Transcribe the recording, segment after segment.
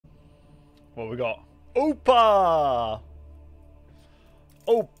What we got? Opa!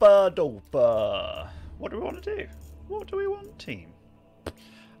 Opa dopa. What do we want to do? What do we want, team?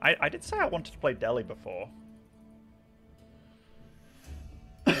 I did say I wanted to play Delhi before.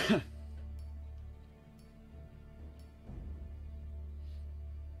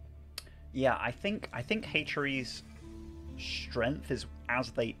 Yeah, I think HRE's strength is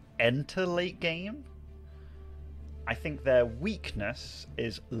as they enter late game. I think their weakness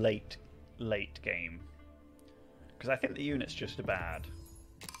is late game. Because I think the unit's just bad.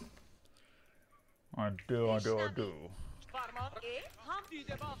 I do.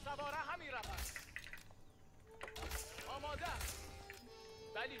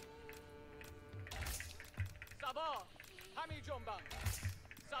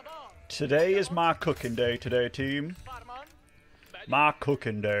 Today is my cooking day today, team. My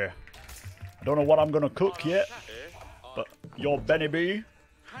cooking day. I don't know what I'm gonna cook yet, but your Benny B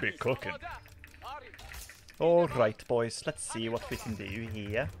be cooking. Alright boys, let's see what we can do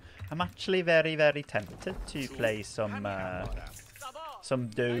here. I'm actually very tempted to play some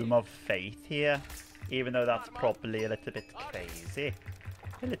Dome of Faith here, even though that's probably a little bit crazy.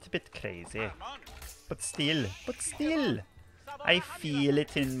 But still, I feel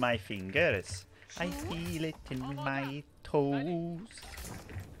it in my fingers. I feel it in my toes.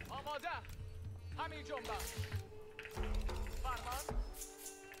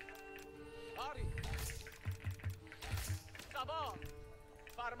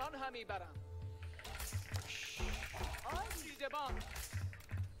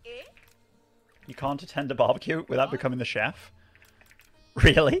 You can't attend a barbecue without becoming the chef?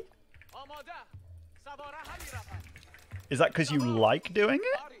 Really? Is that because you like doing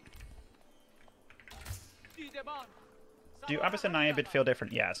it? Do Abbasid and Ayabid feel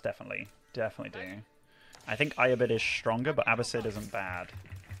different? Yes, definitely do. I think Ayabid is stronger, but Abbasid isn't bad.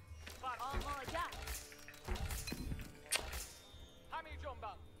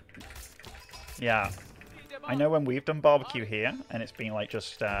 Yeah, I know when we've done barbecue here, and it's been like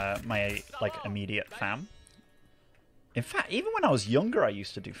just my immediate fam. In fact, even when I was younger, I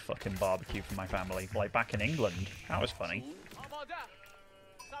used to do fucking barbecue for my family, like back in England. That was funny.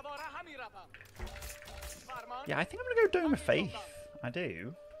 Yeah, I think I'm gonna go Dome of Faith. I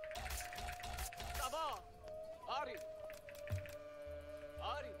do.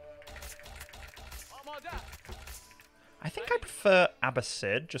 I think I prefer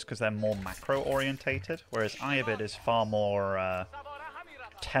Abbasid just because they're more macro orientated, whereas Ayabid is far more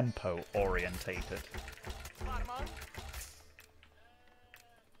tempo orientated.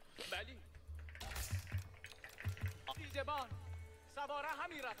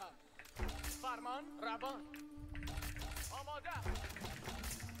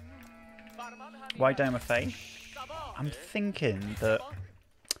 Why Dome of Faith? I'm thinking that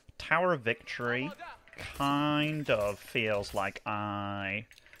Tower of Victory kind of feels like I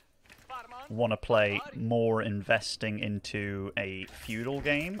want to play more investing into a feudal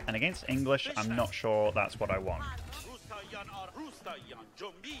game, and against English, I'm not sure that's what I want.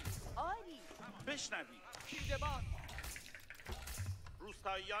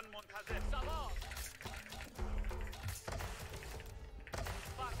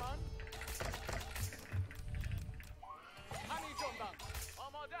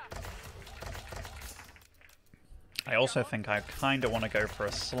 I also think I kind of want to go for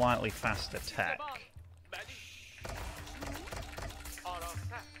a slightly faster tech.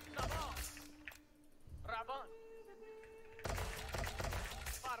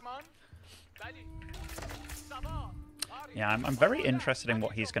 Yeah, I'm very interested in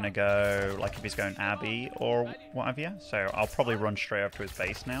what he's going to go, like if he's going Abbey or what have you. So I'll probably run straight over to his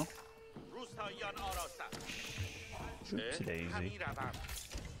base now. Oopsie daisy.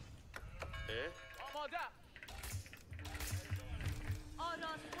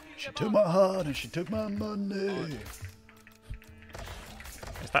 She took my heart and she took my money.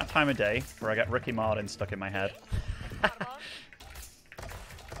 It's that time of day where I get Ricky Martin stuck in my head.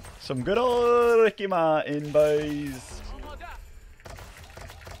 Some good old Ricky Martin, boys.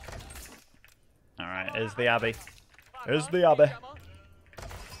 Alright, here's the Abbey. Here's the Abbey.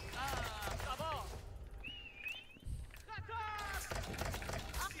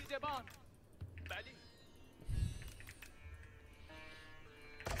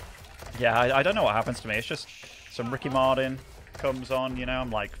 Yeah, I don't know what happens to me. It's just some Ricky Martin comes on, you know, I'm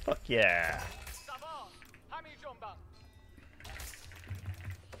like, fuck yeah.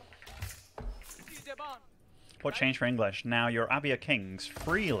 What changed for English? Now your Abbey of Kings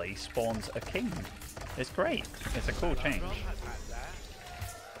freely spawns a king. It's great. It's a cool change.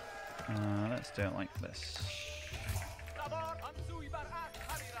 Let's do it like this.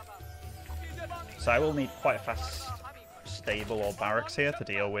 So I will need quite a fast stable or barracks here to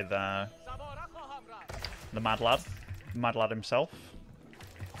deal with the Mad Lad himself.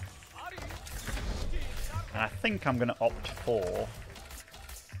 And I think I'm going to opt for...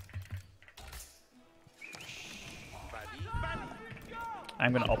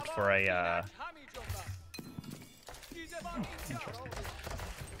 I'm going to opt for a... interesting.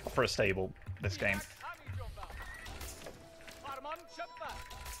 For a stable this game.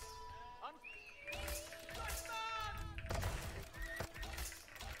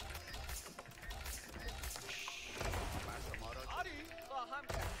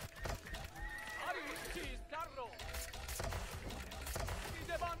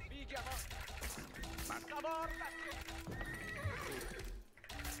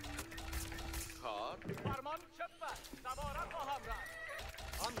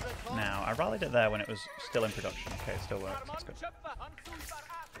 Now, I rallied it there when it was still in production. Okay, it still works. That's good.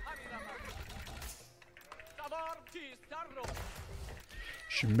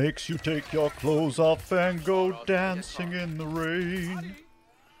 She makes you take your clothes off and go dancing in the rain.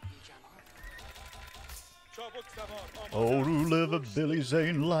 Oh, to live a Billy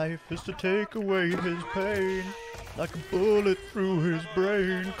Zane life is to take away his pain. Like a bullet through his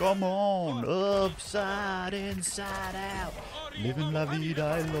brain. Come on, upside, inside out. Living la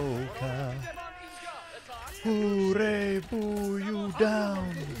vida loca. Hooray, boo you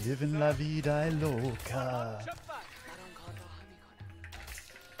down. Living la vida loca.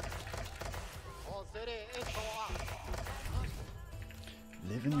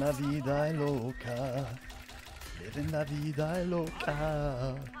 Living la vida loca. Living la vida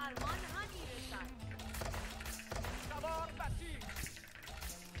loca.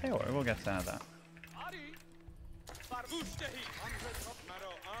 Tell you what, we'll get out of that.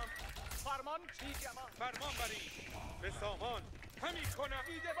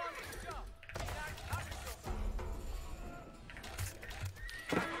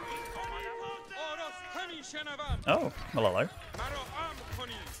 Oh, well, hello.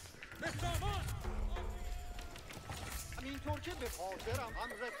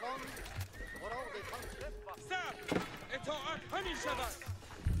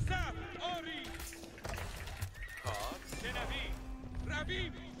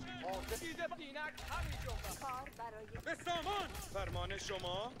 به سامان فرمان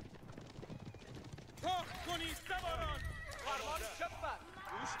شما تاخت کنید سواران فرمان شفت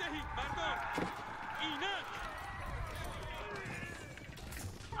گوش دهید مردان اینک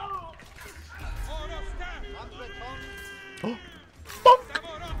آراستن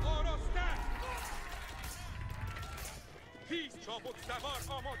سواران آراستن پیش چابک سوار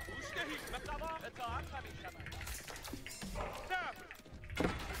آماد گوش دهید سوار اطاعت همیشه صبر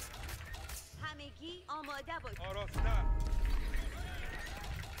همگی آماده باشید. آراسته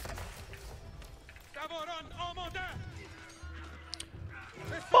سواران آماده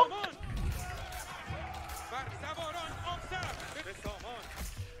به سامان بر سواران آمسر به سامان.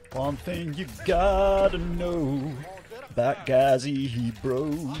 One thing you gotta know about Ghazi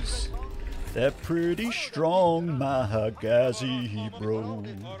bros. They're pretty strong, my Ghazi bros.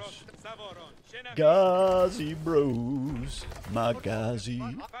 Ghazi bros, my Ghazi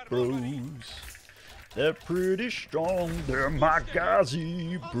bros. They're pretty strong, they're my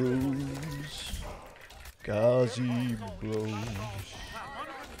Ghazi bros. Ghazi bros.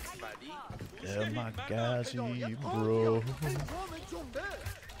 They're my Ghazi bros.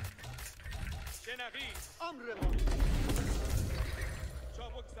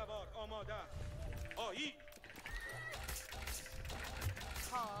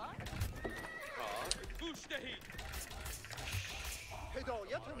 گوش دهید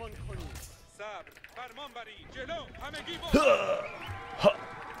هدایتمان کنید صبر فرمان برید جلو همگی با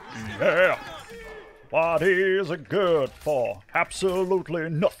Yeah. What is it good for? Absolutely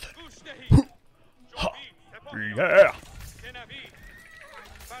nothing. Yeah.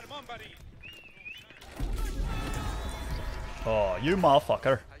 Oh, you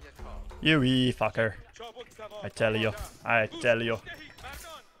motherfucker. You e-fucker. I tell you. I tell you.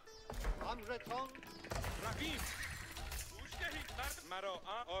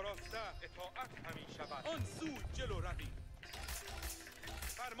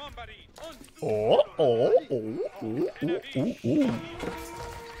 Oh, oh, oh, oh, oh, oh.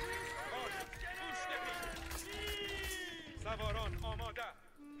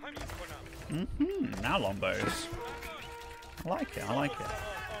 Now longbows. I like it, I like it.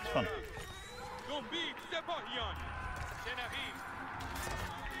 It's fun.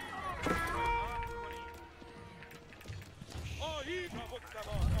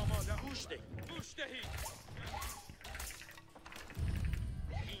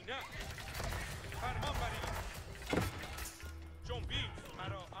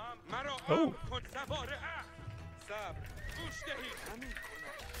 Oh. کن سوار عقل. صبر گوش دهید.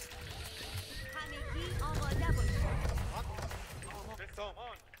 همگی آماده باشید. به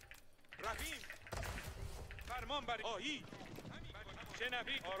سامان رویم. فرمان بر آیی.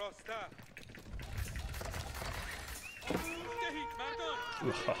 شنوید آراسته. گوش دهید مردان.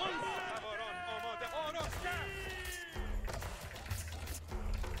 سواران آماده آراسته.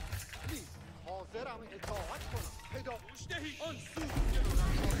 حاضرم اطاعت کنم. پیدا گوش دهید آن سو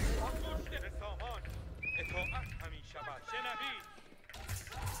گوش ده. به سامان اطاعت همین شود. شنوید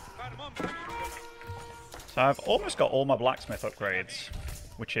فرمان همین کنم. So I've almost got all my blacksmith upgrades,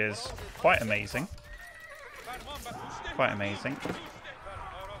 which is quite amazing. Quite amazing.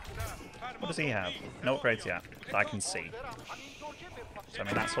 What does he have? No upgrades yet, that I can see. So I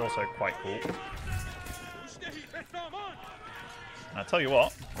mean, that's also quite cool. And I tell you what,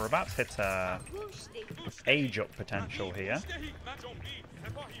 we're about to hit age up potential here.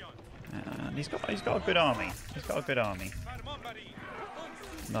 And he's got a good army. He's got a good army.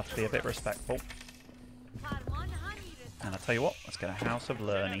 Enough to be a bit respectful. And I tell you what, let's get a House of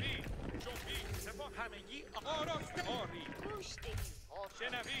Learning.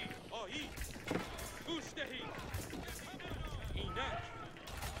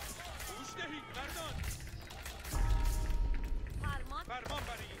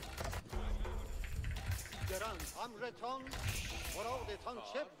 گرند امرتان مرادتان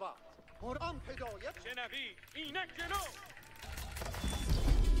چه وقت مرام هدایت شنوید اینک جلو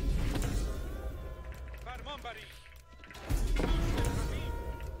فرمان برید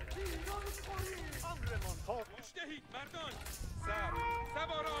امرمان تا گوش دهید مردان صبر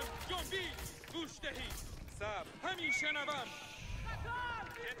سواران جنبید گوش دهید صبر همین شنوم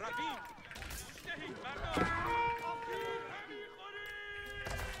رویم گوش دهید مردان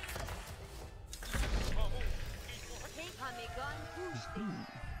همگان گوش دهید.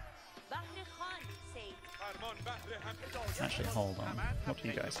 بحر خان سید. فرمان بهر هم Actually, hold on. What do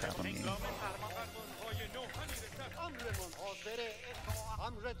you guys have on you? فرمانهای نوحنی رسد امرمان حاضر اطاعت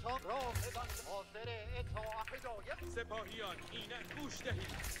امرتان راه بند حاضر اطاعت هدایت سپاهیان اینک گوش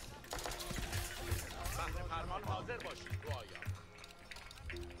دهید بهر فرمان حاضر باشید رعایا.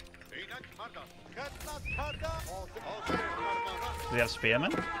 اینک مردان خدمت کرده حاضر فرمانان Do they have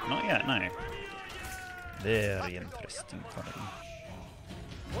spearmen? Not yet, no. Very interesting fighting.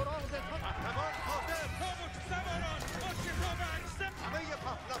 مرادتان احتمال حاضر تابوت سواران با کتاب اکسپ همه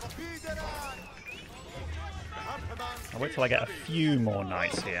پهلوان بیدرنگ به حرف من I'll wait till I get a few more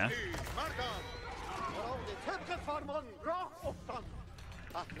knights here. مردان مراد طبق فرمان راه افتان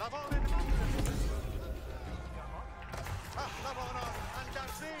پهلوانان اندر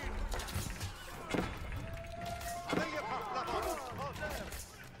زین همه پهلوانان حاضر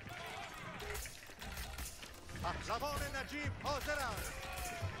پهلوان نجیب حاضرند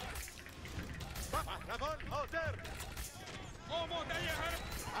پهلوان حاضر آماده هر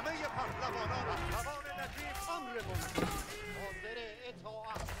همه پهلوانان پهلوان نجیب امرمان حاضر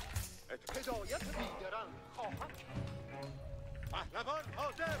اطاعت هدایت بیدران خواهم پهلوان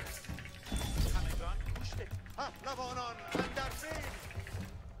حاضر همگان گوش دهید. پهلوانان اندر زین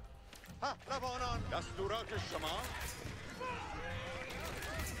پهلوانان دستورات شما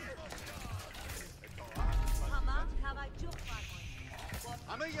تمام توجه فرمایید.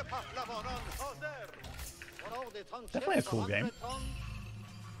 همه پهلوانان حاضر مرادتان Definitely a cool game.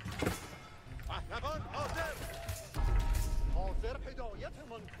 پهلوان حاضر حاضر هدایت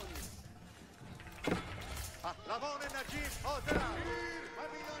من کنید پهلوان نجیب حاضرند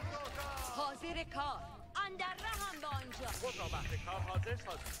همینان دادم حاضر کار. اندر رهم به آنجا. خود را بهر کار حاضر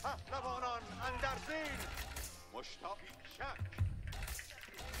سازید. پهلوانان اندر زین مشتاقی شک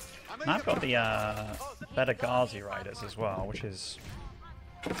And I've got the better Ghazi riders as well, which is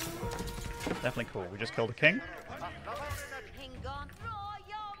definitely cool. We just killed a king. هنگام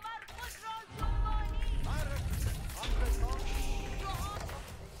رعایا مر خود را جنبانی.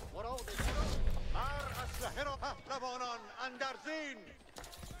 مراد هر اسلحه را پهلوانان اندر زین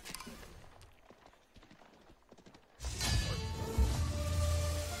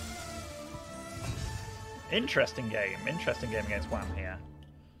Interesting game against WAM here.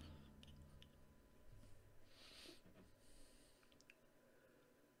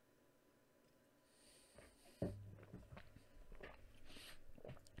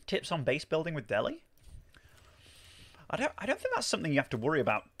 Tips on base building with Delhi? I don't think that's something you have to worry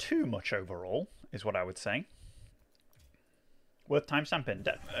about too much overall, is what I would say. Worth timestamping.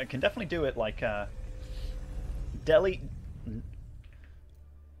 Can definitely do it like Delhi,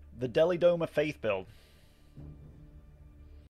 the Delhi Doma Faith build.